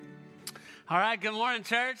All right, good morning,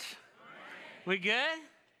 church. We good?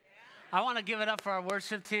 I want to give it up for our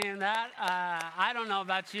worship team. I don't know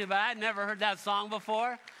about you, but I'd never heard that song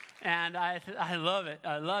before, and I love it.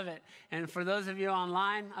 I love it. And for those of you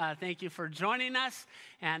online, thank you for joining us,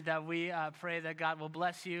 and we pray that God will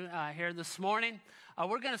bless you here this morning.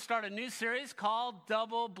 We're going to start a new series called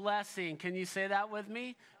Double Blessing. Can you say that with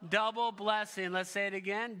me? Double Blessing. Let's say it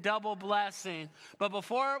again. Double Blessing. But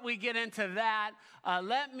before we get into that,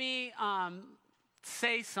 let me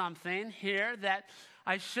say something here that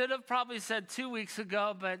I should have probably said 2 weeks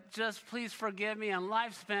ago, but just please forgive me. And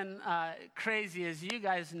life's been crazy, as you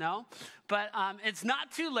guys know. But it's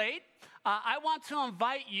not too late. I want to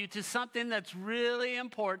invite you to something that's really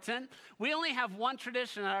important. We only have one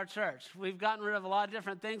tradition at our church. We've gotten rid of a lot of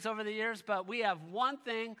different things over the years, but we have one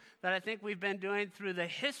thing that I think we've been doing through the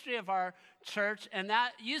history of our church, and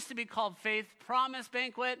that used to be called Faith Promise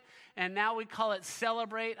Banquet, and now we call it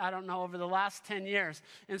Celebrate, I don't know, over the last 10 years.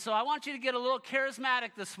 And so I want you to get a little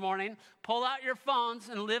charismatic this morning. Pull out your phones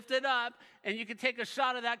and lift it up, and you can take a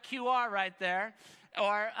shot of that QR right there.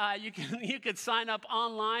 Or you could sign up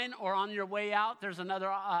online or on your way out. There's another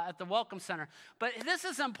at the Welcome Center. But this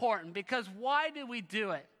is important because why do we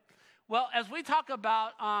do it? Well, as we talk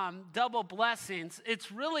about double blessings, it's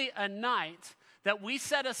really a night that we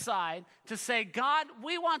set aside to say, God,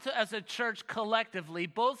 we want to, as a church collectively,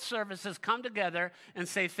 both services come together and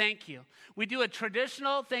say thank you. We do a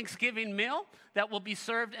traditional Thanksgiving meal that will be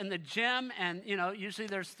served in the gym, and usually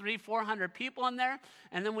there's 300-400 people in there,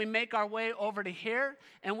 and then we make our way over to here,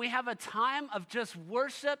 and we have a time of just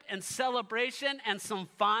worship and celebration and some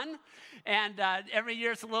fun, and every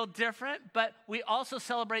year it's a little different, but we also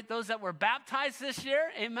celebrate those that were baptized this year,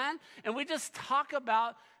 amen, and we just talk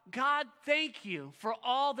about, God, thank you for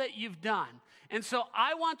all that you've done. And so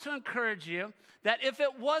I want to encourage you that if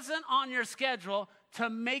it wasn't on your schedule, to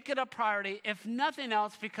make it a priority, if nothing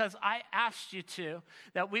else, because I asked you to,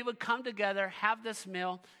 that we would come together, have this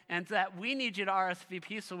meal, and that we need you to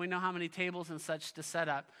RSVP so we know how many tables and such to set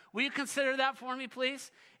up. Will you consider that for me,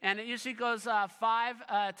 please? And it usually goes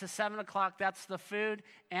 5 to 7 o'clock. That's the food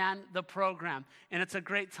and the program. And it's a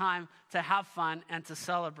great time to have fun and to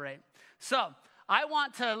celebrate. So I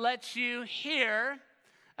want to let you hear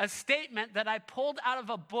a statement that I pulled out of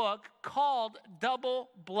a book called Double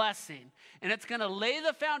Blessing. And it's going to lay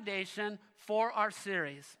the foundation for our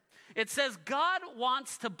series. It says, God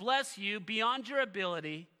wants to bless you beyond your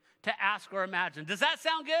ability to ask or imagine. Does that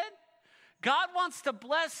sound good? God wants to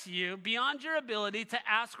bless you beyond your ability to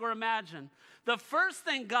ask or imagine. The first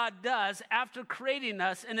thing God does after creating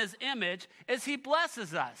us in his image is he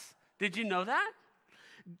blesses us. Did you know that?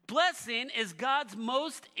 Blessing is God's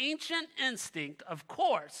most ancient instinct. Of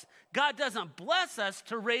course, God doesn't bless us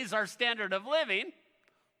to raise our standard of living.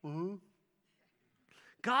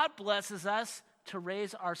 God blesses us to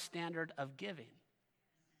raise our standard of giving.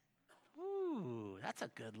 Ooh, that's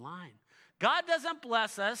a good line. God doesn't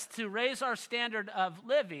bless us to raise our standard of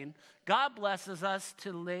living. God blesses us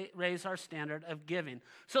to raise our standard of giving.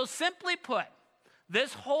 So simply put,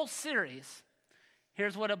 this whole series,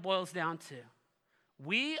 here's what it boils down to.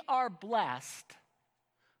 We are blessed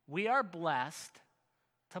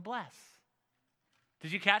to bless.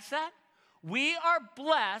 Did you catch that? We are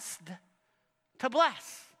blessed to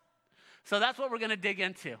bless. So that's what we're going to dig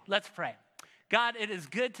into. Let's pray. God, it is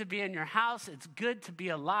good to be in your house. It's good to be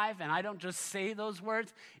alive. And I don't just say those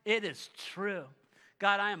words. It is true.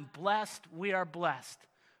 God, I am blessed. We are blessed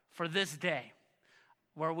for this day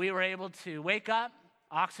where we were able to wake up.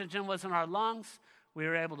 Oxygen was in our lungs. We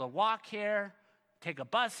were able to walk here, take a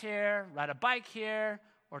bus here, ride a bike here,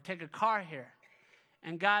 or take a car here.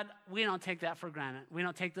 And God, we don't take that for granted. We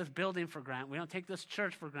don't take this building for granted. We don't take this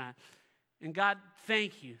church for granted. And God,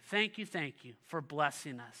 thank you for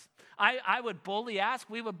blessing us. We would boldly ask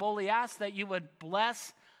that you would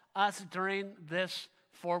bless us during this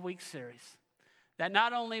 4-week series. That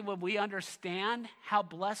not only would we understand how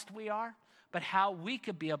blessed we are, but how we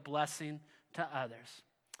could be a blessing to others.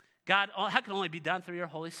 God, that can only be done through your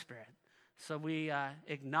Holy Spirit. So we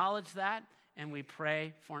acknowledge that, and we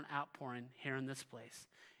pray for an outpouring here in this place.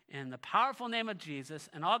 In the powerful name of Jesus,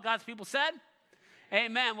 and all God's people said,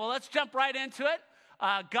 amen. Well, let's jump right into it.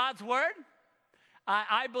 God's word.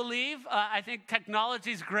 I believe, I think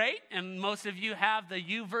technology is great, and most of you have the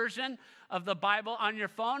YouVersion of the Bible on your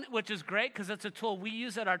phone, which is great because it's a tool we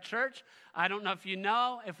use at our church. I don't know if you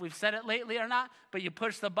know, if we've said it lately or not, but you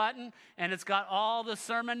push the button, and it's got all the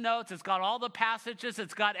sermon notes, it's got all the passages,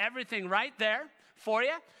 it's got everything right there for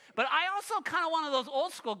you. But I also kind of one of those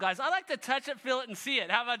old school guys. I like to touch it, feel it, and see it.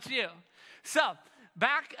 How about you? So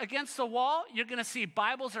back against the wall, you're going to see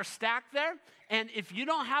Bibles are stacked there. And if you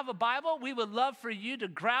don't have a Bible, we would love for you to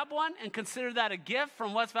grab one and consider that a gift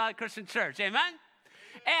from West Valley Christian Church. Amen?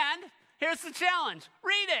 And here's the challenge.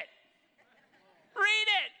 Read it. Read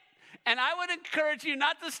it. And I would encourage you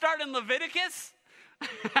not to start in Leviticus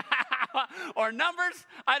or Numbers.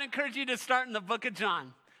 I'd encourage you to start in the book of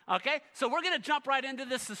John. Okay? So we're going to jump right into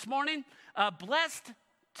this morning. Blessed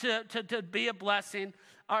to be a blessing.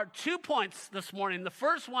 Our 2 points this morning. The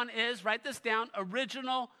first one is, write this down,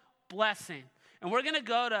 original blessing. And we're going to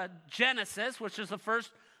go to Genesis, which is the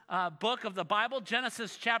first book of the Bible,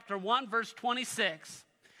 Genesis chapter 1, verse 26.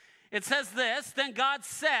 It says this, then God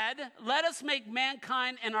said, let us make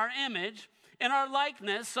mankind in our image, in our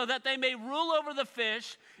likeness, so that they may rule over the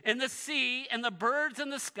fish in the sea and the birds in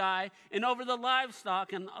the sky and over the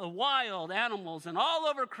livestock and wild animals and all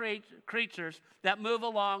over creatures that move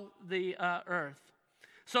along the earth.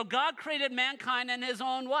 So God created mankind in his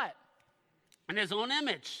own what? In his own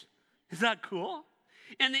image. Is that cool?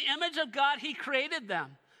 In the image of God, he created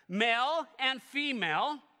them, male and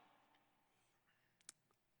female.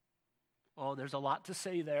 Oh, there's a lot to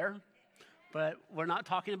say there, but we're not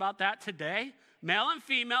talking about that today. Male and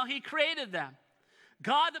female, he created them.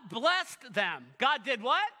 God blessed them. God did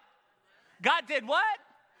what? God did what?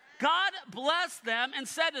 God blessed them and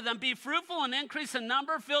said to them, be fruitful and increase in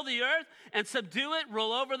number, fill the earth and subdue it,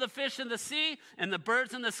 rule over the fish in the sea and the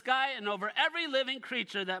birds in the sky and over every living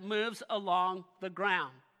creature that moves along the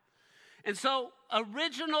ground. And so,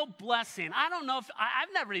 original blessing. I don't know if,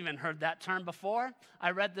 I've never even heard that term before.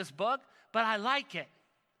 I read this book, but I like it.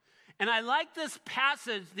 And I like this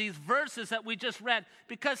passage, these verses that we just read,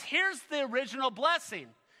 because here's the original blessing.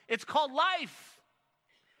 It's called life.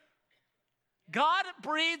 God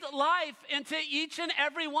breathed life into each and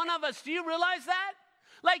every one of us. Do you realize that?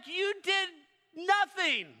 Like you did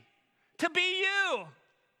nothing to be you.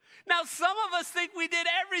 Now, some of us think we did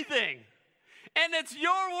everything. And it's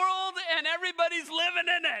your world and everybody's living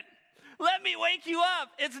in it. Let me wake you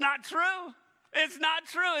up. It's not true. It's not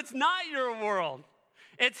true. It's not your world.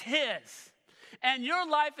 It's his. And your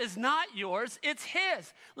life is not yours, it's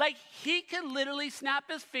his. Like he can literally snap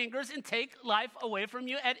his fingers and take life away from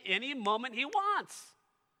you at any moment he wants.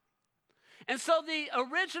 And so the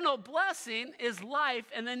original blessing is life,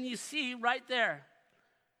 and then you see right there,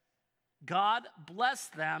 God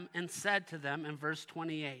blessed them and said to them in verse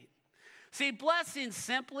 28. See, blessing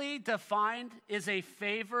simply defined is a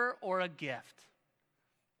favor or a gift.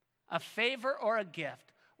 A favor or a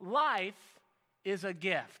gift. Life is a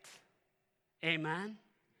gift. Amen.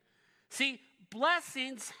 See,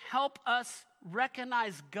 blessings help us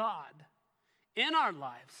recognize God in our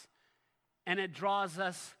lives, and it draws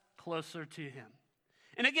us closer to him.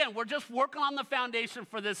 And again, we're just working on the foundation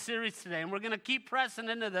for this series today, and we're going to keep pressing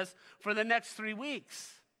into this for the next 3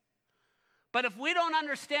 weeks. But if we don't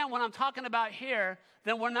understand what I'm talking about here,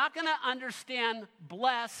 then we're not going to understand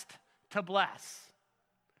blessed to bless.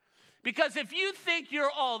 Because if you think you're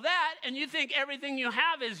all that and you think everything you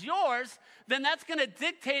have is yours, then that's going to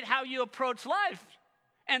dictate how you approach life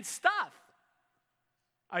and stuff.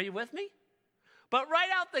 Are you with me? But right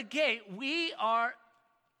out the gate, we are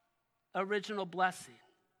original blessing.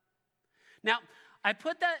 Now, I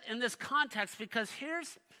put that in this context because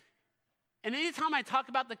and anytime I talk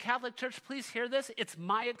about the Catholic Church, please hear this, it's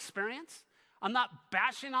my experience. I'm not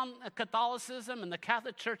bashing on Catholicism and the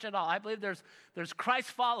Catholic Church at all. I believe there's Christ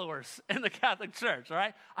followers in the Catholic Church, all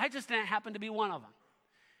right? I just didn't happen to be one of them.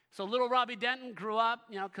 So little Robbie Denton grew up,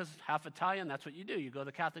 because half Italian, that's what you do. You go to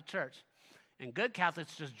the Catholic Church. And good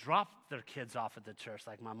Catholics just drop their kids off at the church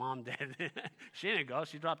like my mom did. She didn't go.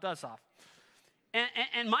 She dropped us off.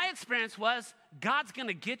 And my experience was, God's going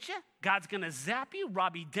to get you. God's going to zap you.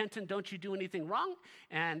 Robbie Denton, don't you do anything wrong.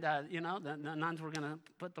 And, the nuns were going to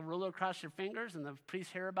put the ruler across your fingers, and the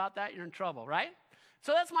priests hear about that, you're in trouble, right?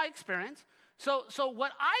 So that's my experience. So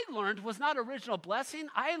what I learned was not original blessing.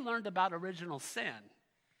 I learned about original sin.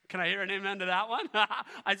 Can I hear an amen to that one?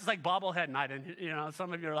 I just like bobblehead night, and,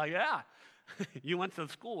 some of you are like, yeah, you went to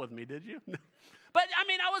school with me, did you? But,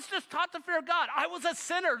 I was just taught to fear God. I was a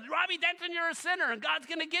sinner. Robbie Denton, you're a sinner, and God's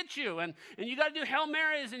going to get you. And you got to do Hail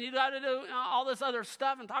Marys, and you got to do all this other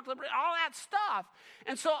stuff, and talk to all that stuff.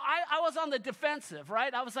 And so I was on the defensive,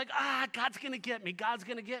 right? I was like, God's going to get me. God's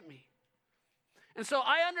going to get me. And so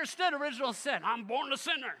I understood original sin. I'm born a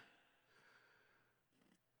sinner.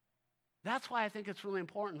 That's why I think it's really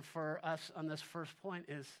important for us on this first point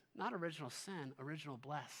is not original sin, original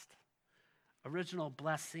blessed. Original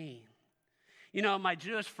blessing. My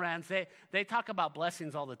Jewish friends, they talk about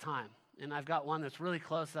blessings all the time. And I've got one that's really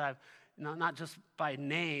close that I've, not just by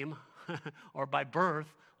name or by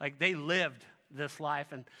birth, like they lived this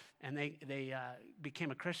life, and they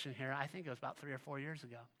became a Christian here. I think it was about 3 or 4 years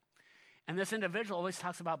ago. And this individual always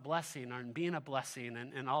talks about blessing and being a blessing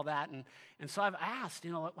and all that. And so I've asked,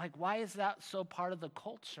 like, why is that so part of the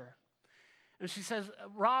culture? And she says,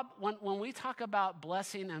 Rob, when we talk about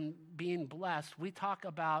blessing and being blessed, we talk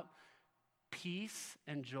about peace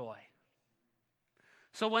and joy.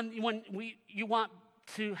 So when you want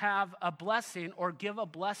to have a blessing or give a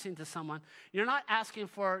blessing to someone, you're not asking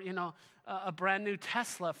for, a brand new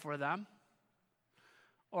Tesla for them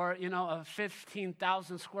or, a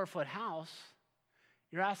 15,000 square foot house.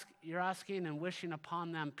 You're asking and wishing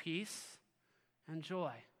upon them peace and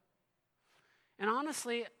joy. And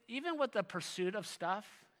honestly, even with the pursuit of stuff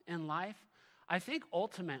in life, I think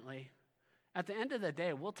ultimately, at the end of the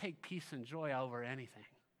day, we'll take peace and joy over anything.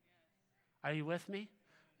 Are you with me?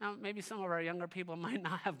 Now, maybe some of our younger people might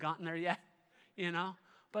not have gotten there yet,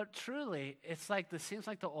 But truly, seems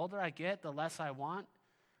like the older I get, the less I want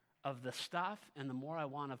of the stuff and the more I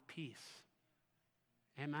want of peace.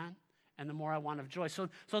 Amen? And the more I want of joy. So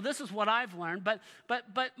this is what I've learned. But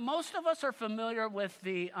most of us are familiar with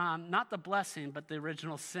the, not the blessing, but the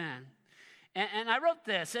original sin. And I wrote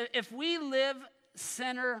this. If we live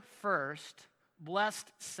sinner first, blessed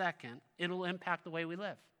second, it'll impact the way we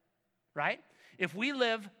live. Right? If we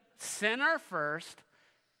live sinner first,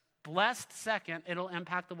 blessed second, it'll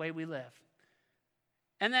impact the way we live.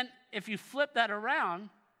 And then if you flip that around,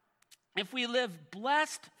 if we live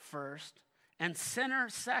blessed first and sinner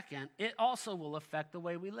second, it also will affect the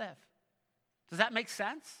way we live. Does that make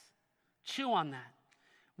sense? Chew on that.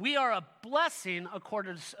 We are a blessing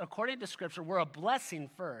according to Scripture. We're a blessing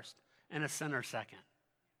first and a sinner second.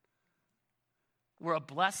 We're a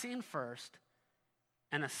blessing first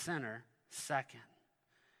and a sinner second.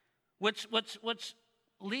 Which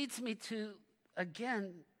leads me to,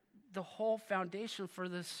 again, the whole foundation for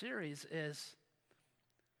this series is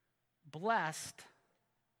blessed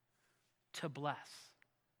to bless.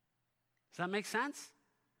 Does that make sense?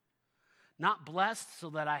 Not blessed so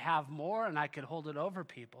that I have more and I could hold it over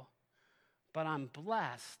people, but I'm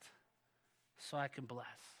blessed so I can bless.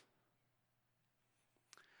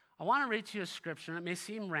 I want to read to you a scripture. It may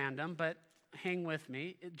seem random, but hang with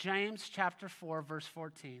me. James chapter 4, verse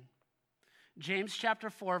 14. James chapter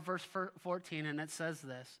 4, verse 14, and it says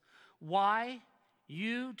this: why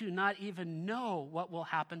you do not even know what will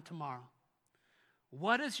happen tomorrow.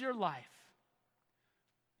 What is your life?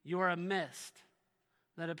 You are a mist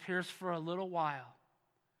that appears for a little while,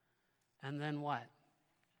 and then what?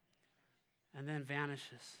 And then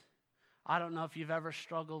vanishes. I don't know if you've ever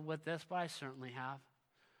struggled with this, but I certainly have.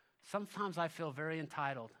 Sometimes I feel very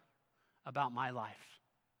entitled about my life.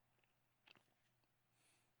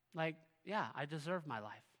 Like, yeah, I deserve my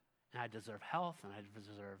life, and I deserve health, and I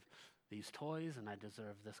deserve these toys, and I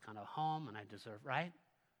deserve this kind of home, and I deserve, right?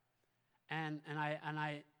 And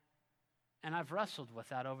I've wrestled with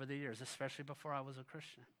that over the years, especially before I was a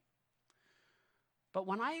Christian. But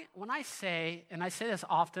when I say, and I say this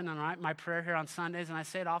often in my prayer here on Sundays, and I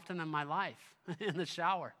say it often in my life, in the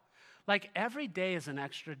shower, like every day is an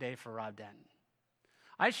extra day for Rob Denton.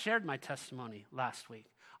 I shared my testimony last week.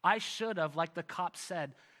 I should have, like the cop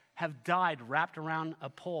said, have died wrapped around a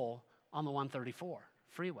pole on the 134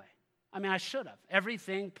 freeway. I mean, I should have.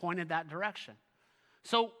 Everything pointed that direction.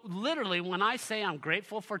 So literally, when I say I'm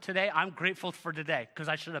grateful for today, I'm grateful for today because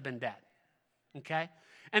I should have been dead, okay?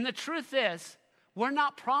 And the truth is, we're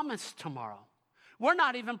not promised tomorrow. We're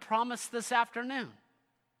not even promised this afternoon.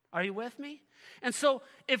 Are you with me? And so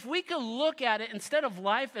if we could look at it instead of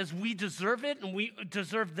life as we deserve it and we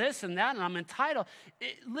deserve this and that and I'm entitled,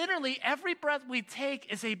 literally every breath we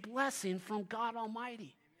take is a blessing from God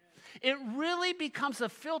Almighty. It really becomes a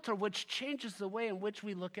filter which changes the way in which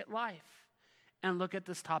we look at life and look at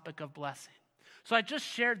this topic of blessing. So I just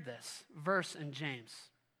shared this verse in James.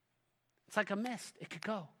 It's like a mist. It could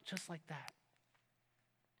go just like that.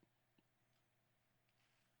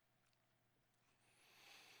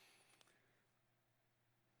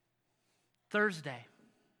 Thursday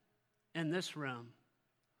in this room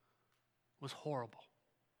was horrible.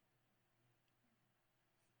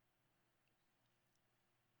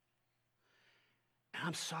 And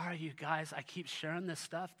I'm sorry, you guys, I keep sharing this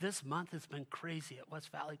stuff. This month has been crazy at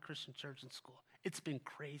West Valley Christian Church and School. It's been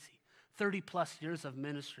crazy. 30 plus years of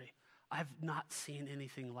ministry. I've not seen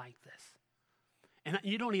anything like this. And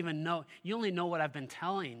you don't even know. You only know what I've been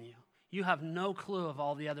telling you. You have no clue of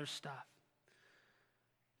all the other stuff.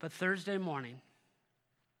 But Thursday morning,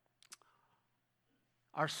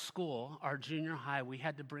 our school, our junior high, we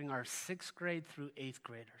had to bring our 6th grade through 8th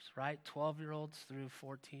graders, right? 12-year-olds through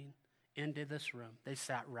 14 into this room. They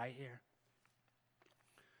sat right here.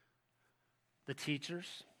 the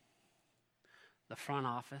teachers, the front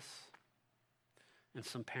office, and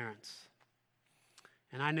some parents.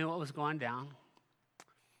 And I knew what was going down.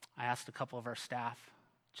 I asked a couple of our staff,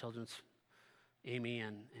 children's, Amy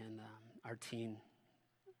and our teen,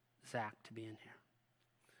 Zach, to be in here.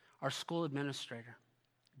 Our school administrator,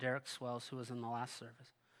 Derek Swells, who was in the last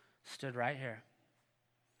service, stood right here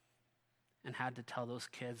and had to tell those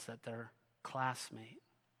kids that their classmate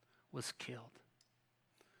was killed.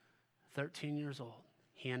 13 years old,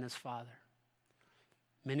 he and his father.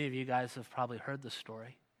 Many of you guys have probably heard the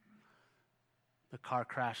story. The car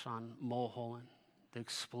crash on Mulholland, the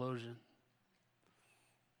explosion.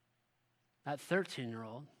 That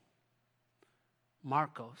 13-year-old,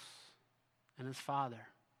 Marcos, and his father,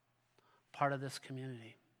 part of this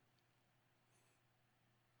community.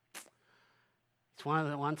 It's one of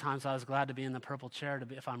the one times I was glad to be in the purple chair, to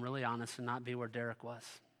be, if I'm really honest, and not be where Derek was.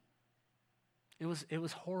 It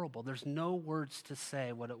was horrible. There's no words to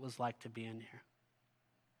say what it was like to be in here.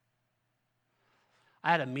 I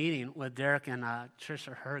had a meeting with Derek and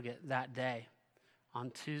Trisha Herget that day on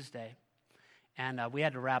Tuesday. And we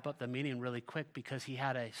had to wrap up the meeting really quick because he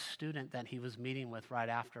had a student that he was meeting with right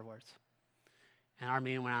afterwards. And our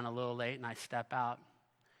meeting went on a little late, and I step out.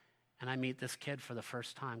 And I meet this kid for the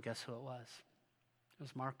first time. Guess who it was? It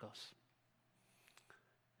was Marcos.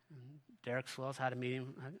 And Derek Swells had a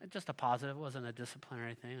meeting, just a positive, it wasn't a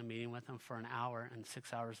disciplinary thing, a meeting with him for an hour, and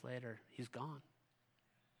 6 hours later, he's gone.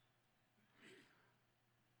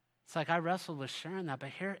 It's like I wrestled with sharing that, but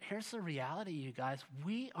here's the reality, you guys.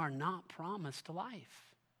 We are not promised life.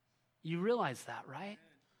 You realize that, right?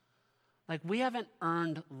 Like, we haven't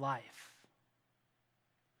earned life.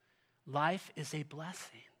 Life is a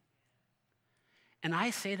blessing. And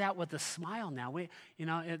I say that with a smile now.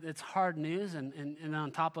 It's hard news, and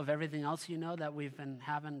on top of everything else, that we've been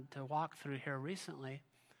having to walk through here recently.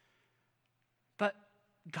 But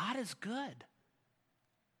God is good.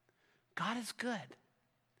 God is good.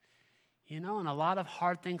 And a lot of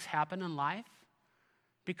hard things happen in life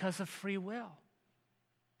because of free will.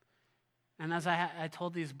 And as I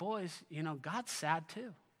told these boys, God's sad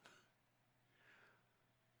too.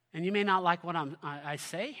 And you may not like what I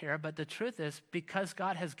say here, but the truth is, because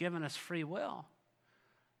God has given us free will,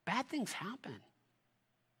 bad things happen.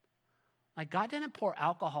 Like, God didn't pour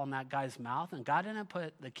alcohol in that guy's mouth, and God didn't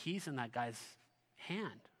put the keys in that guy's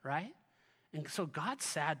hand, right? And so God's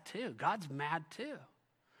sad too. God's mad too.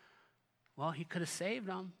 Well, he could have saved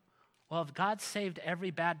them. Well, if God saved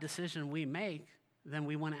every bad decision we make, then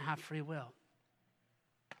we wouldn't have free will.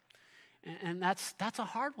 And that's a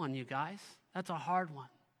hard one, you guys. That's a hard one.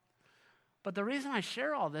 But the reason I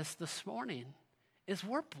share all this morning is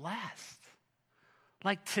we're blessed.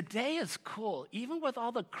 Like, today is cool. Even with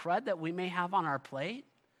all the crud that we may have on our plate,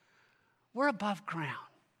 we're above ground.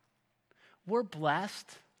 We're blessed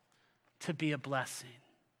to be a blessing.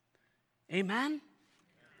 Amen?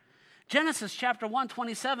 Genesis chapter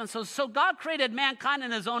 1:27 says, so God created mankind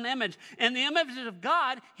in his own image. In the image of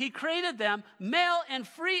God, he created them, male and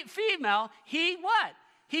female. He what?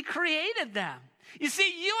 He created them. You see,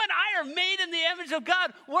 you and I are made in the image of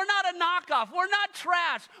God. We're not a knockoff. We're not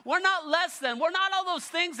trash. We're not less than. We're not all those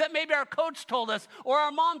things that maybe our coach told us, or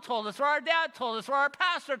our mom told us, or our dad told us, or our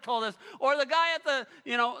pastor told us, or the guy at the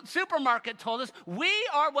supermarket told us. We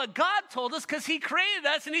are what God told us because he created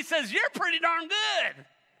us, and he says, you're pretty darn good.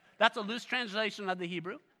 That's a loose translation of the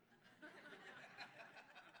Hebrew.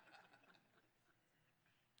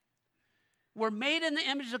 We're made in the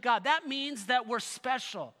image of God. That means that we're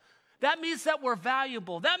special. That means that we're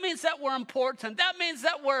valuable. That means that we're important. That means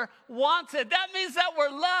that we're wanted. That means that we're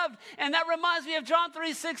loved. And that reminds me of John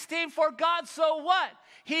 3:16, for God so what?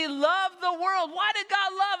 He loved the world. Why did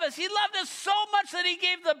God love us? He loved us so much that he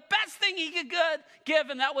gave the best thing he could give,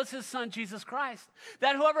 and that was his son, Jesus Christ.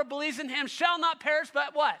 That whoever believes in him shall not perish,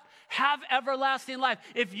 but what? Have everlasting life.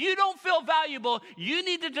 If you don't feel valuable, you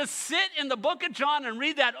need to just sit in the book of John and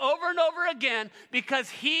read that over and over again, because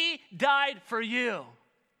he died for you.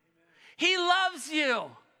 He loves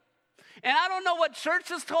you. And I don't know what church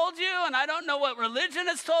has told you, and I don't know what religion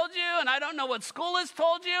has told you, and I don't know what school has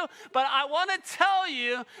told you, but I want to tell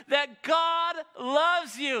you that God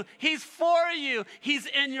loves you. He's for you. He's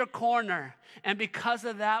in your corner. And because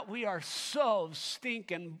of that, we are so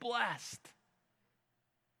stinking blessed.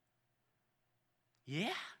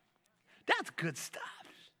 Yeah, that's good stuff.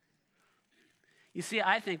 You see,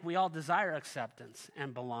 I think we all desire acceptance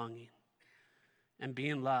and belonging and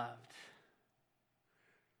being loved.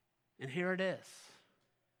 And here it is,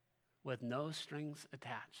 with no strings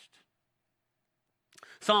attached.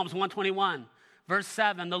 Psalms 121, Verse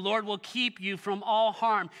 7, the Lord will keep you from all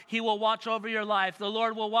harm. He will watch over your life. The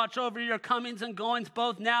Lord will watch over your comings and goings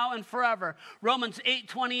both now and forever. Romans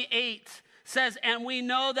 8:28 says, and we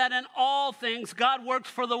know that in all things God works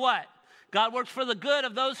for the what? God works for the good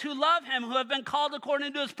of those who love him, who have been called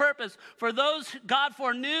according to his purpose. For those God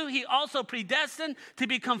foreknew, he also predestined to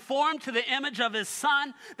be conformed to the image of his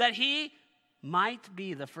Son, that he might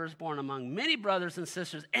be the firstborn among many brothers and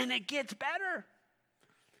sisters. And it gets better.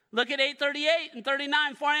 Look at 8:38 and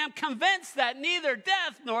 39. For I am convinced that neither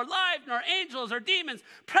death, nor life, nor angels, or demons,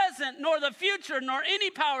 present, nor the future, nor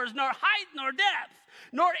any powers, nor height, nor depth,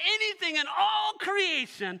 nor anything in all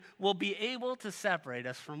creation will be able to separate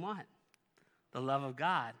us from what? The love of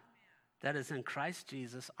God that is in Christ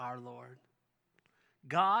Jesus our Lord.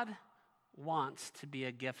 God wants to be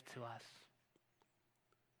a gift to us.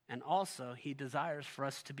 And also, he desires for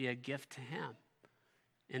us to be a gift to him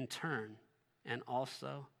in turn, and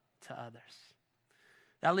also to others.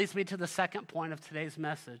 That leads me to the second point of today's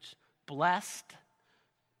message. Blessed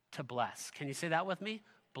to bless. Can you say that with me?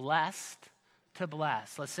 Blessed to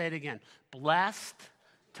bless. Let's say it again. Blessed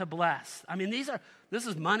to bless. I mean, this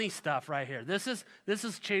is money stuff right here. This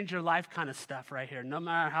is change your life kind of stuff right here, no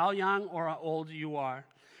matter how young or how old you are.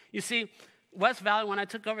 You see, West Valley, when I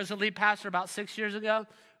took over as a lead pastor about 6 years ago,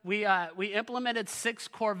 we implemented 6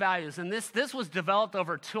 core values, and this was developed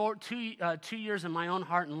over two years in my own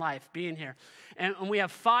heart and life being here. And we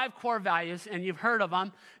have 5 core values, and you've heard of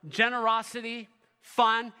them: generosity,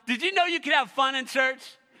 fun. Did you know you could have fun in church?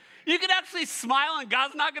 You could actually smile, and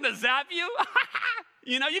God's not going to zap you.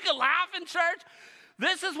 You know, you can laugh in church.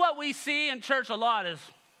 This is what we see in church a lot is.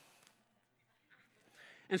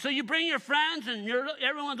 And so you bring your friends, and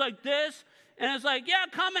everyone's like this. And it's like, yeah,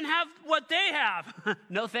 come and have what they have.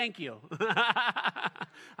 No, thank you.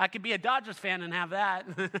 I could be a Dodgers fan and have that.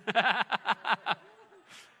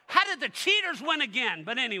 How did the cheaters win again?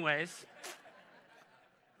 But anyways.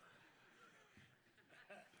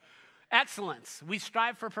 Excellence. We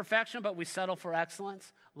strive for perfection, but we settle for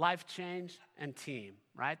excellence. Life change and team,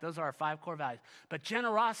 right? Those are our 5 core values. But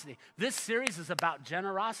generosity. This series is about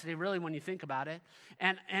generosity, really, when you think about it.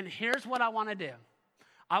 And here's what I want to do.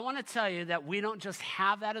 I want to tell you that we don't just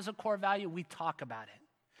have that as a core value, we talk about it.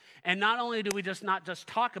 And not only do we not just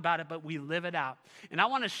talk about it, but we live it out. And I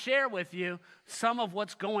want to share with you some of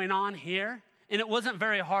what's going on here, and it wasn't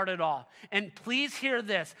very hard at all. And please hear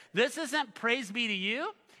this. This isn't praise be to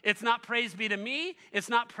you. It's not praise be to me. It's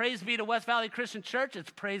not praise be to West Valley Christian Church.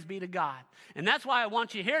 It's praise be to God. And that's why I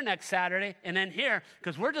want you here next Saturday and then here,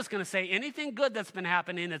 because we're just going to say anything good that's been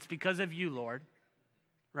happening, it's because of you, Lord.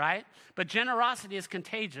 Right? But generosity is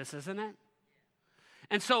contagious, isn't it?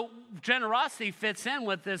 And so generosity fits in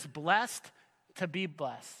with this blessed to be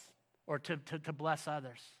blessed, or to bless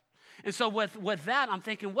others. And so with that, I'm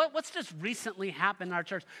thinking, what's just recently happened in our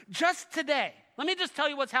church? Just today. Let me just tell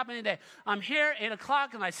you what's happening today. I'm here, 8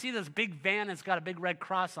 o'clock, and I see this big van. It's got a big red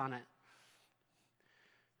cross on it.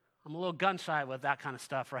 I'm a little gun shy with that kind of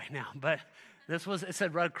stuff right now, but it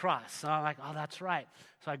said Red Cross. So I'm like, oh, that's right.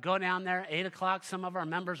 So I go down there, 8 o'clock. Some of our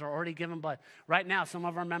members are already giving blood. Right now, some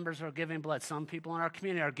of our members are giving blood. Some people in our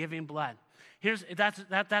community are giving blood.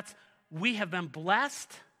 We have been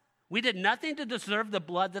blessed. We did nothing to deserve the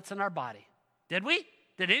blood that's in our body. Did we?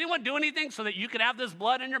 Did anyone do anything so that you could have this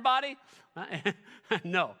blood in your body?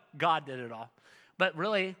 No, God did it all. But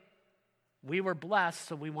really, we were blessed,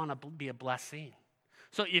 so we want to be a blessing.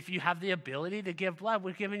 So if you have the ability to give blood,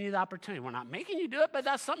 we're giving you the opportunity. We're not making you do it, but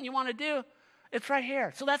that's something you want to do. It's right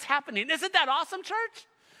here. So that's happening. Isn't that awesome, church?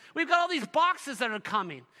 We've got all these boxes that are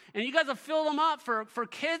coming, and you guys have filled them up for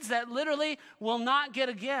kids that literally will not get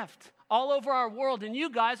a gift all over our world, and you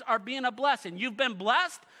guys are being a blessing. You've been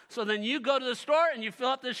blessed, so then you go to the store and you fill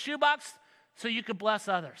up this shoebox so you could bless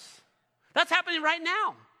others. That's happening right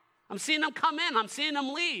now. I'm seeing them come in. I'm seeing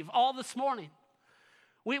them leave all this morning.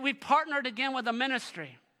 We partnered again with a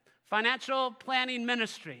ministry, financial planning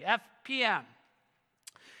ministry, FPM.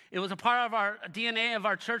 It was a part of our DNA of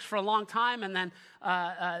our church for a long time, and then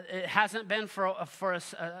it hasn't been for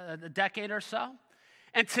a decade or so.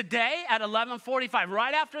 And today at 11:45,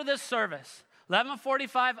 right after this service,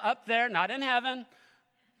 11:45 up there, not in heaven,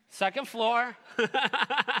 second floor.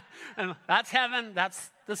 And that's heaven.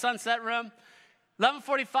 That's the sunset room.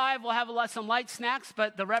 11:45, we'll have some light snacks,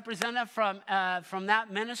 but the representative from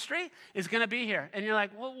that ministry is going to be here. And you're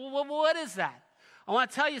like, what is that? I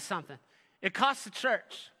want to tell you something. It costs the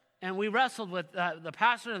church. and we wrestled with the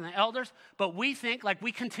pastor and the elders, but we think like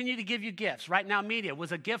we continue to give you gifts. Right Now Media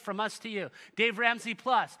was a gift from us to you. Dave Ramsey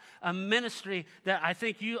Plus, a ministry that I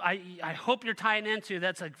think I hope you're tying into.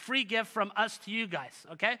 That's a free gift from us to you guys,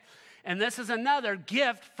 okay? And this is another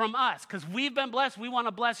gift from us because we've been blessed. We want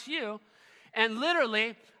to bless you. And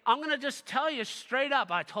literally, I'm going to just tell you straight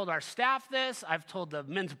up. I told our staff this. I've told the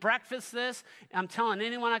men's breakfast this. I'm telling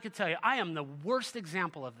anyone I could tell you. I am the worst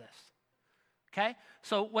example of this. Okay?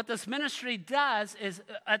 So what this ministry does is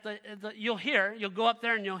you'll go up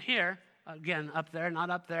there and you'll hear, again, up there, not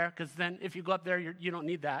up there, because then if you go up there, you don't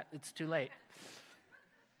need that. It's too late.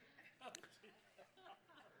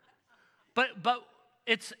 But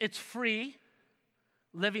it's free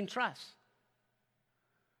living trust.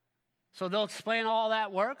 So they'll explain how all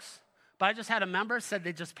that works. But I just had a member said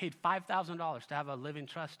they just paid $5,000 to have a living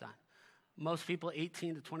trust done. Most people,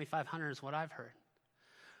 $1,800 to $2,500 is what I've heard.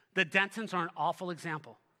 The Dentons are an awful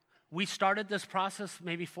example. We started this process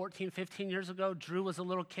maybe 14, 15 years ago. Drew was a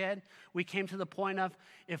little kid. We came to the point of,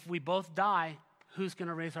 if we both die, who's going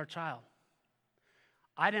to raise our child?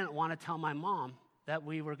 I didn't want to tell my mom that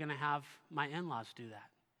we were going to have my in-laws do that.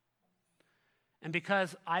 And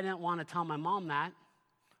because I didn't want to tell my mom that,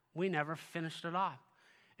 we never finished it off.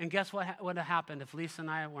 And guess what would have happened if Lisa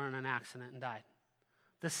and I were in an accident and died?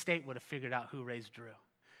 The state would have figured out who raised Drew.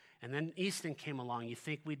 And then Easton came along. You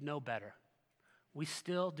think we'd know better. We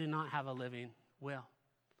still do not have a living will.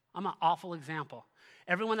 I'm an awful example.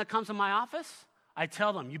 Everyone that comes in my office, I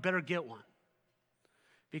tell them, you better get one.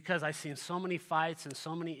 Because I've seen so many fights and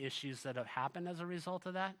so many issues that have happened as a result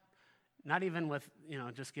of that. Not even with,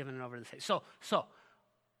 just giving it over to the state. So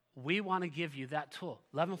we want to give you that tool.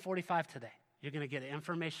 11:45 today. You're going to get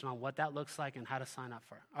information on what that looks like and how to sign up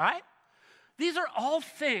for it. All right? These are all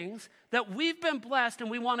things that we've been blessed,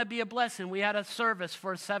 and we want to be a blessing. We had a service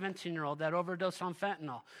for a 17-year-old that overdosed on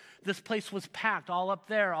fentanyl. This place was packed, all up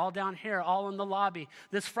there, all down here, all in the lobby.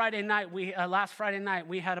 This Friday night, last Friday night,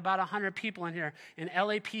 we had about 100 people in here, and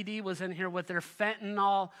LAPD was in here with their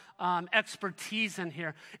fentanyl expertise in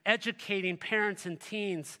here, educating parents and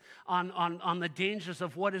teens on the dangers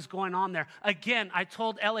of what is going on there. Again, I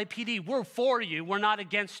told LAPD, we're for you, we're not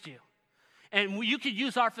against you. And you could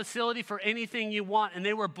use our facility for anything you want, and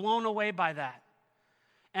they were blown away by that.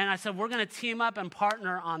 And I said, we're going to team up and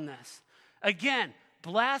partner on this. Again,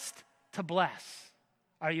 blessed to bless.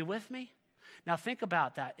 Are you with me? Now think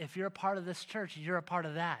about that. If you're a part of this church, you're a part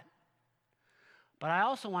of that. But I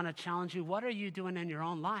also want to challenge you, what are you doing in your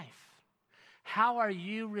own life? How are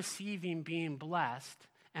you receiving being blessed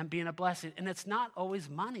and being a blessing? And it's not always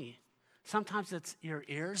money. Sometimes it's your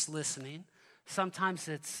ears listening. Sometimes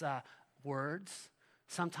it's words.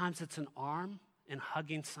 Sometimes it's an arm and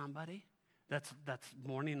hugging somebody that's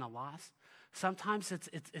mourning a loss. Sometimes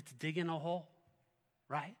it's digging a hole,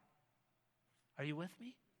 right? Are you with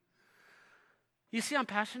me? You see I'm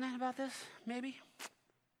passionate about this, maybe?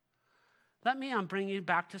 Let me bring you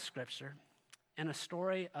back to Scripture and a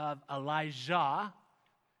story of Elijah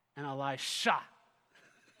and Elisha.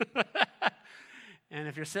 And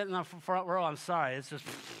if you're sitting in the front row, I'm sorry, it's just...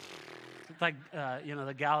 It's like,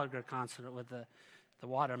 the Gallagher concert with the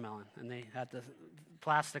watermelon, and they had the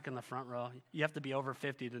plastic in the front row. You have to be over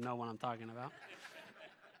 50 to know what I'm talking about.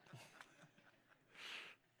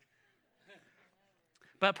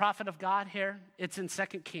 But prophet of God here, it's in 2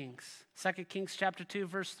 Kings. 2 Kings chapter 2,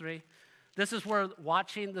 verse 3. This is where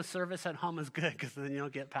watching the service at home is good, because then you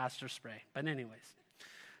don't get pastor spray. But anyways,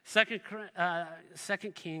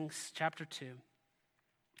 2 Kings chapter 2.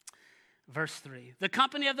 Verse 3, the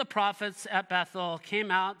company of the prophets at Bethel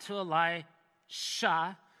came out to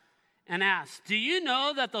Elisha and asked, do you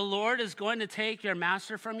know that the Lord is going to take your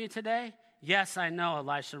master from you today? Yes, I know,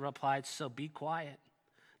 Elisha replied, so be quiet.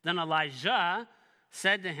 Then Elijah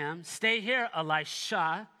said to him, stay here,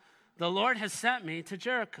 Elisha. The Lord has sent me to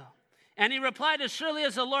Jericho. And he replied, as surely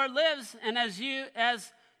as the Lord lives and as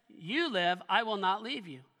you live, I will not leave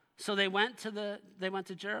you. So they went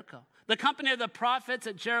to Jericho. The company of the prophets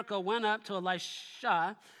at Jericho went up to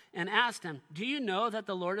Elisha and asked him, do you know that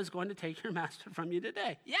the Lord is going to take your master from you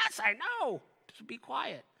today? Yes, I know. Just be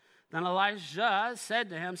quiet. Then Elijah said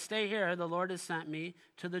to him, stay here. The Lord has sent me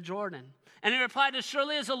to the Jordan. And he replied, as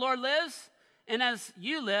surely as the Lord lives and as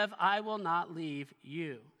you live, I will not leave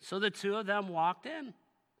you. So the two of them walked in,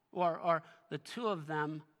 or the two of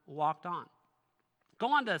them walked on.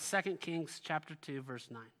 Go on to 2 Kings chapter 2, verse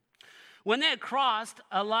 9. When they had crossed,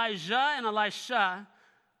 Elijah and Elisha,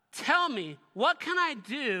 tell me, what can I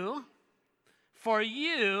do for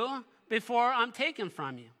you before I'm taken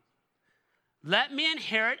from you? Let me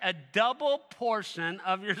inherit a double portion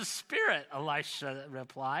of your spirit, Elisha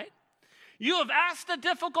replied. You have asked a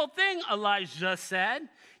difficult thing, Elijah said.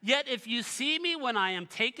 Yet if you see me when I am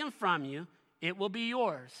taken from you, it will be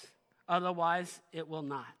yours. Otherwise, it will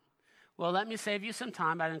not. Well, let me save you some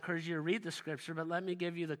time. I'd encourage you to read the scripture, but let me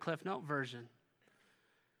give you the Cliff Note version.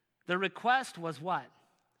 The request was what?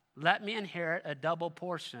 Let me inherit a double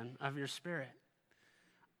portion of your spirit.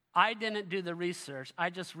 I didn't do the research. I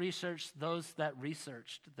just researched those that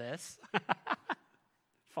researched this.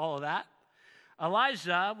 Follow that?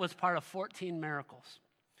 Elijah was part of 14 miracles.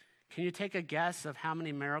 Can you take a guess of how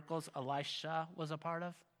many miracles Elisha was a part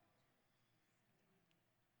of?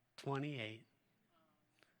 28.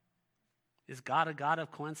 Is God a God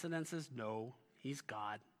of coincidences? No, he's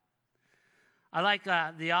God. I like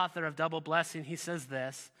the author of Double Blessing. He says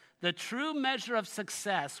this: the true measure of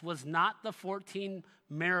success was not the 14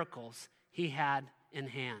 miracles he had in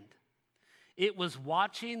hand. It was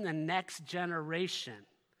watching the next generation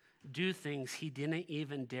do things he didn't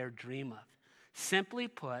even dare dream of. Simply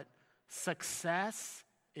put, success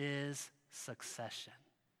is succession.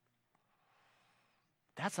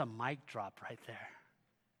 That's a mic drop right there.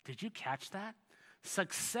 Did you catch that?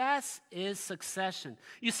 Success is succession.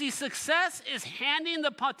 You see, success is handing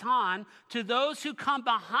the baton to those who come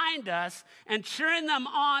behind us and cheering them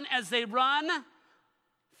on as they run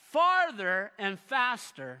farther and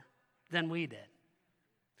faster than we did.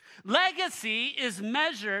 Legacy is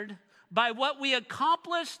measured by what we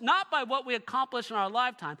accomplish, not by what we accomplish in our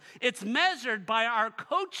lifetime. It's measured by our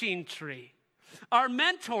coaching tree, our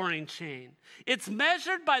mentoring chain. It's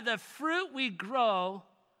measured by the fruit we grow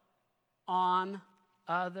on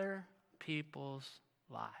other people's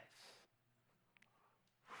lives.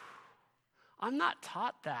 I'm not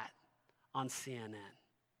taught that on CNN.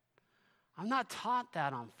 I'm not taught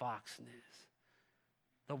that on Fox News,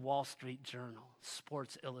 the Wall Street Journal,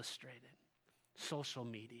 Sports Illustrated, social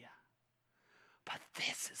media. But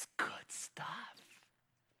this is good stuff.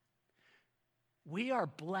 We are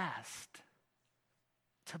blessed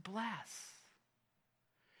to bless.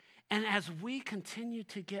 And as we continue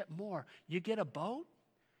to get more, you get a boat,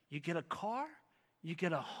 you get a car, you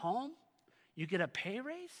get a home, you get a pay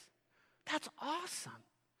raise. That's awesome.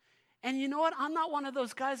 And you know what? I'm not one of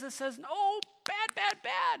those guys that says, no, bad, bad,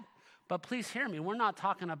 bad. But please hear me. We're not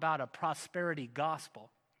talking about a prosperity gospel,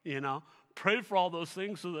 Pray for all those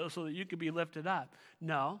things so that you could be lifted up.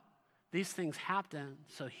 No, these things happen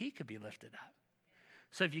so he could be lifted up.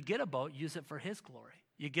 So if you get a boat, use it for his glory.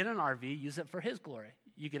 You get an RV, use it for his glory.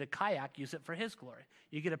 You get a kayak, use it for his glory.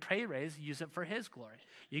 You get a pay raise, use it for his glory.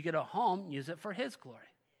 You get a home, use it for his glory.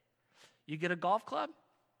 You get a golf club,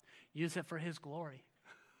 use it for his glory.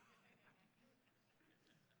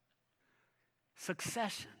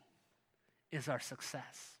 Succession is our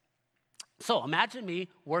success. So imagine me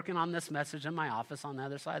working on this message in my office on the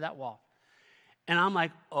other side of that wall. And I'm like,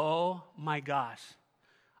 oh my gosh.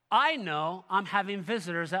 I know I'm having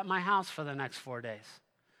visitors at my house for the next 4 days.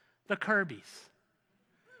 The Kirbys.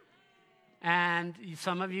 And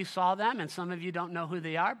some of you saw them, and some of you don't know who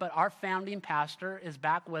they are, but our founding pastor is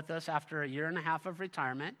back with us after a year and a half of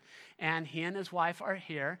retirement, and he and his wife are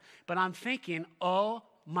here. But I'm thinking, oh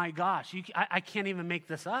my gosh, I can't even make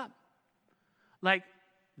this up. Like,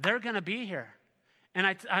 they're going to be here.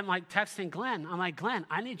 And I'm like texting Glenn. I'm like, Glenn,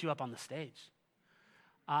 I need you up on the stage.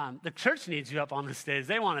 The church needs you up on the stage.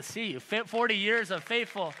 They want to see you. 40 years of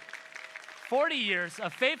faithful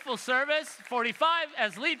service, 45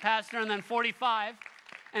 as lead pastor, and then 45.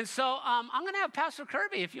 And so I'm going to have Pastor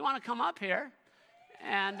Kirby, if you want to come up here.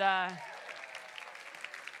 And our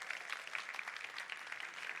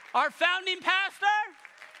founding pastor,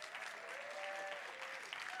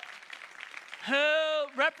 who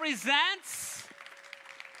represents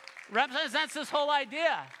this whole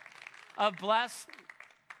idea of blessed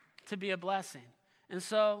to be a blessing. And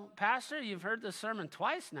so, Pastor, you've heard this sermon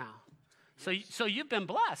twice now. So you've been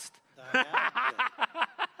blessed.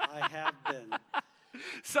 I have been.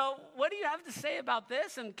 So what do you have to say about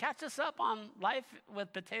this? And catch us up on life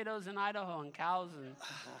with potatoes in Idaho and cows and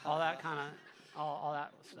all that kind of, all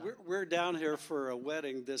that stuff. We're down here for a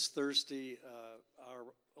wedding this Thursday. Our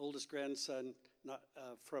oldest grandson,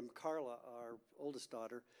 from Carla, our oldest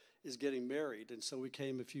daughter, is getting married. And so we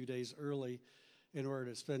came a few days early in order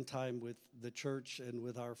to spend time with the church and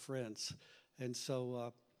with our friends. And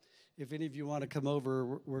so if any of you want to come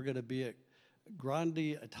over, we're going to be at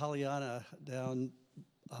Grande Italiana down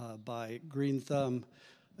by Green Thumb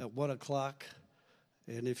at 1 o'clock.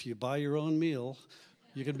 And if you buy your own meal,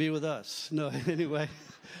 you can be with us. No, anyway.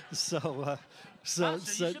 So you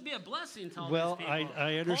should be a blessing to all well, these people.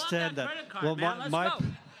 I understand that. Well, man.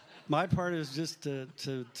 my part is just to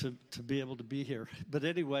be able to be here. But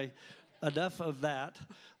anyway, enough of that.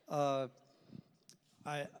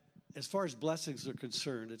 As far as blessings are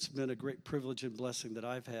concerned, it's been a great privilege and blessing that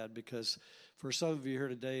I've had, because for some of you here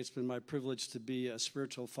today, it's been my privilege to be a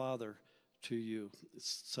spiritual father to you.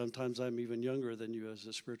 Sometimes I'm even younger than you as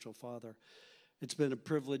a spiritual father. It's been a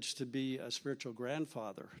privilege to be a spiritual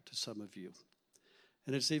grandfather to some of you.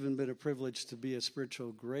 And it's even been a privilege to be a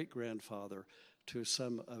spiritual great-grandfather to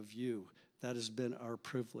some of you. That has been our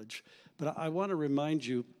privilege. But I want to remind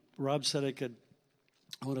you, Rob said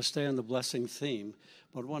I want to stay on the blessing theme,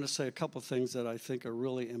 but I want to say a couple things that I think are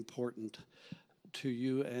really important to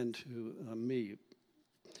you and to me.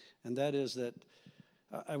 And that is that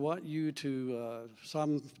I want you to,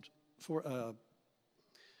 Psalm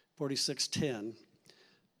 46:10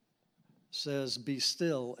 says, "Be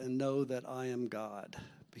still and know that I am God."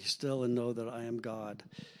 Be still and know that I am God.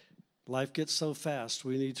 Life gets so fast,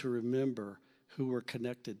 we need to remember who we're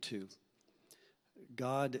connected to.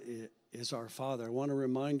 God is our Father. I want to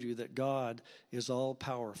remind you that God is all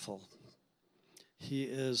powerful. He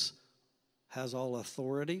has all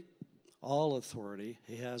authority, all authority.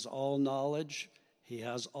 He has all knowledge. He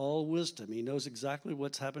has all wisdom. He knows exactly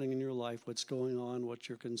what's happening in your life, what's going on, what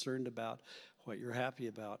you're concerned about, what you're happy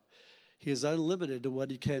about. He is unlimited to what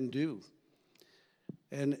he can do.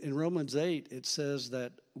 And in Romans 8, it says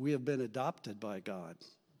that we have been adopted by God.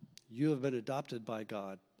 You have been adopted by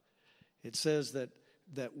God. It says that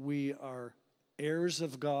we are heirs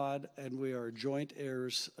of God and we are joint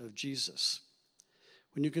heirs of Jesus.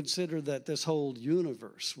 When you consider that this whole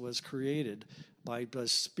universe was created by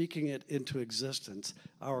speaking it into existence,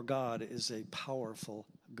 our God is a powerful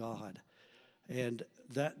God. And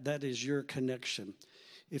that is your connection.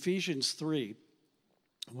 Ephesians 3,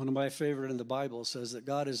 one of my favorite in the Bible, says that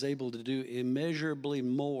God is able to do immeasurably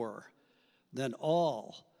more than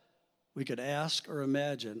all we could ask or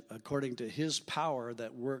imagine according to his power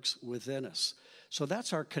that works within us. So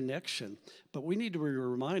that's our connection. But we need to be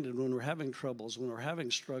reminded when we're having troubles, when we're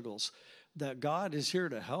having struggles, that God is here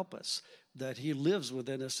to help us, that he lives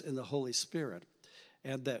within us in the Holy Spirit,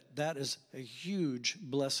 and that is a huge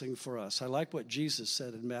blessing for us. I like what Jesus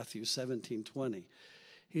said in Matthew 17:20.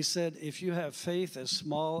 He said, if you have faith as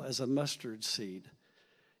small as a mustard seed,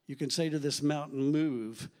 you can say to this mountain,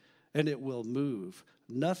 move, and it will move.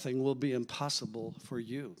 Nothing will be impossible for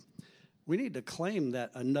you. We need to claim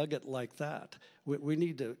that, a nugget like that. We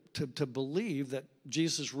need to believe that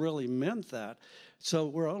Jesus really meant that. So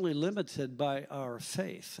we're only limited by our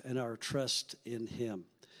faith and our trust in him.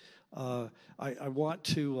 I want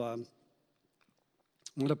to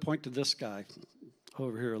point to this guy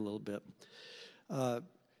over here a little bit.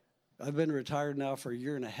 I've been retired now for a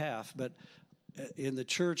year and a half, but in the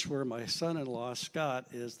church where my son-in-law, Scott,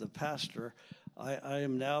 is the pastor, I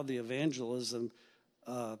am now the evangelism,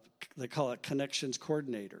 they call it connections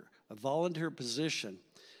coordinator, a volunteer position.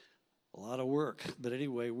 A lot of work, but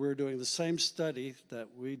anyway, we're doing the same study that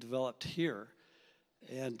we developed here.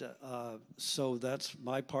 And so that's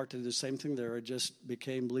my part to do the same thing there. I just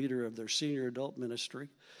became leader of their senior adult ministry.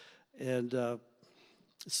 And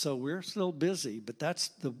so we're still busy, but that's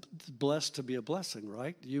the blessed to be a blessing,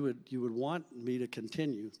 right? You would want me to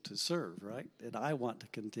continue to serve, right? And I want to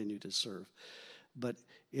continue to serve. But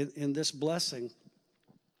in this blessing,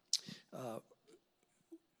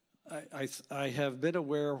 I have been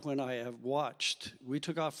aware when I have watched. We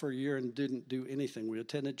took off for a year and didn't do anything. We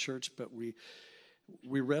attended church, but we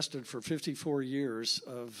rested for 54 years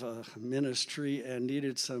of ministry and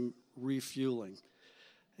needed some refueling.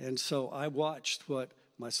 And so I watched what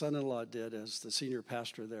my son-in-law did as the senior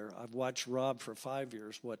pastor there. I've watched Rob for 5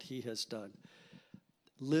 years, what he has done.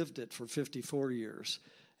 Lived it for 54 years.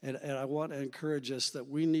 And I want to encourage us that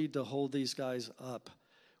we need to hold these guys up.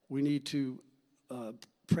 We need to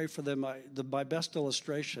pray for them. My best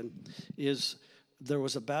illustration is there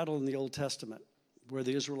was a battle in the Old Testament where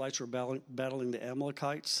the Israelites were battling the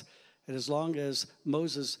Amalekites. And as long as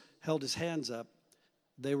Moses held his hands up,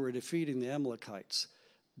 they were defeating the Amalekites.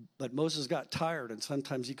 But Moses got tired, and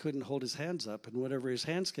sometimes he couldn't hold his hands up. And whenever his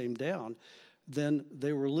hands came down, then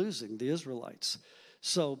they were losing, the Israelites.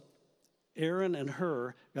 So Aaron and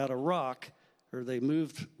Hur got a rock, or they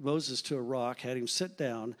moved Moses to a rock, had him sit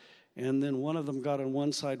down, and then one of them got on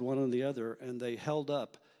one side, one on the other, and they held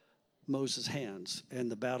up Moses' hands, and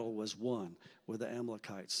the battle was won with the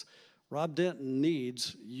Amalekites. Rob Denton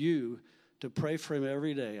needs you to pray for him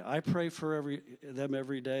every day. I pray for them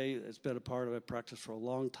every day. It's been a part of my practice for a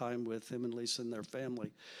long time with him and Lisa and their family.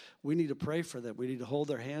 We need to pray for them. We need to hold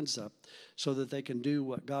their hands up so that they can do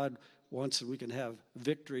what God wants, and we can have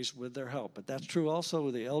victories with their help. But that's true also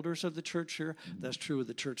with the elders of the church here. That's true with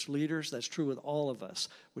the church leaders. That's true with all of us.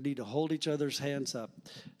 We need to hold each other's hands up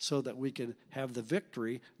so that we can have the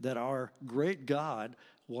victory that our great God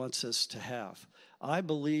wants us to have. I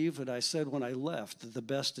believe, and I said when I left, that the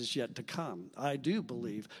best is yet to come. I do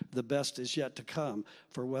believe the best is yet to come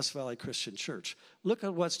for West Valley Christian Church. Look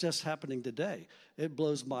at what's just happening today. It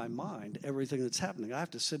blows my mind, everything that's happening. I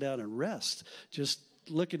have to sit down and rest just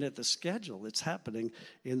looking at the schedule that's happening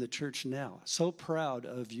in the church now. So proud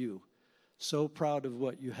of you. So proud of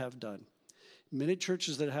what you have done. Many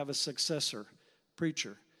churches that have a successor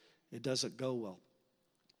preacher, it doesn't go well.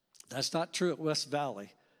 That's not true at West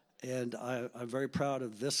Valley. And I'm very proud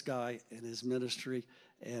of this guy and his ministry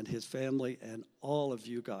and his family and all of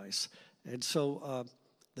you guys. And so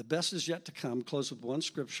the best is yet to come. Close with one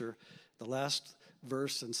scripture. The last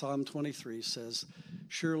verse in Psalm 23 says,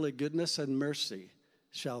 "Surely goodness and mercy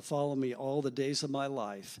shall follow me all the days of my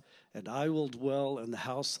life, and I will dwell in the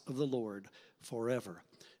house of the Lord forever."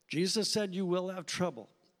 Jesus said you will have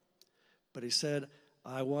trouble, but he said,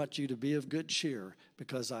 I want you to be of good cheer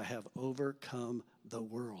because I have overcome the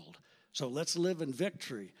world. So let's live in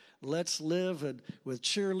victory. Let's live with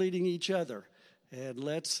cheerleading each other, and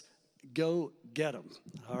let's go get them.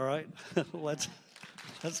 All right? Let's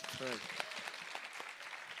pray.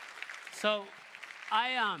 So I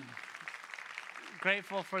am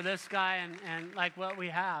grateful for this guy and like what we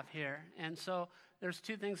have here. And so there's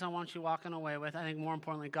two things I want you walking away with. I think more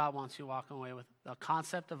importantly, God wants you walking away with the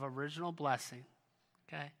concept of original blessing.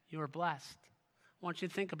 Okay? You are blessed. I want you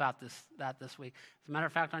to think about that this week. As a matter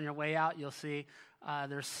of fact, on your way out, you'll see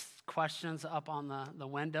there's questions up on the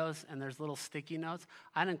windows, and there's little sticky notes.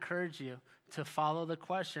 I'd encourage you to follow the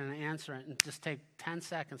question and answer it, and just take 10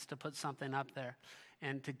 seconds to put something up there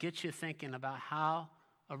and to get you thinking about how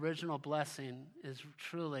original blessing is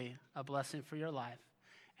truly a blessing for your life.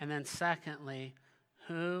 And then secondly,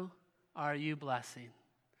 who are you blessing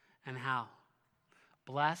and how?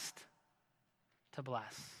 Blessed to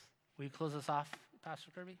bless. Will you close us off,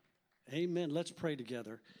 Pastor Kirby? Amen. Let's pray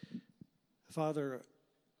together. Father,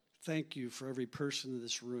 thank you for every person in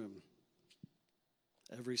this room,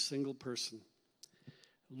 every single person.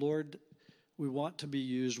 Lord, we want to be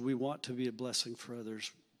used. We want to be a blessing for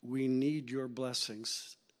others. We need your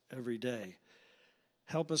blessings every day.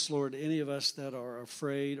 Help us, Lord, any of us that are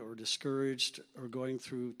afraid or discouraged or going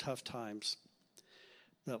through tough times,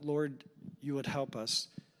 that, Lord, you would help us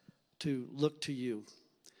to look to you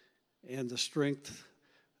and the strength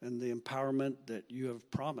and the empowerment that you have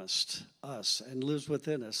promised us and lives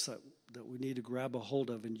within us that we need to grab a hold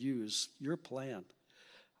of and use your plan.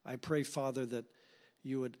 I pray, Father, that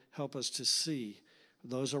you would help us to see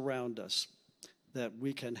those around us that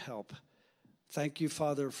we can help. Thank you,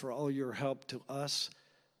 Father, for all your help to us.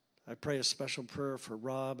 I pray a special prayer for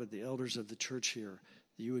Rob and the elders of the church here,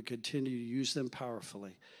 that you would continue to use them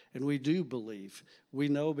powerfully. And we do believe, we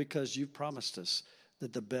know because you've promised us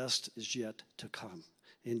that the best is yet to come.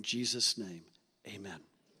 In Jesus' name, amen.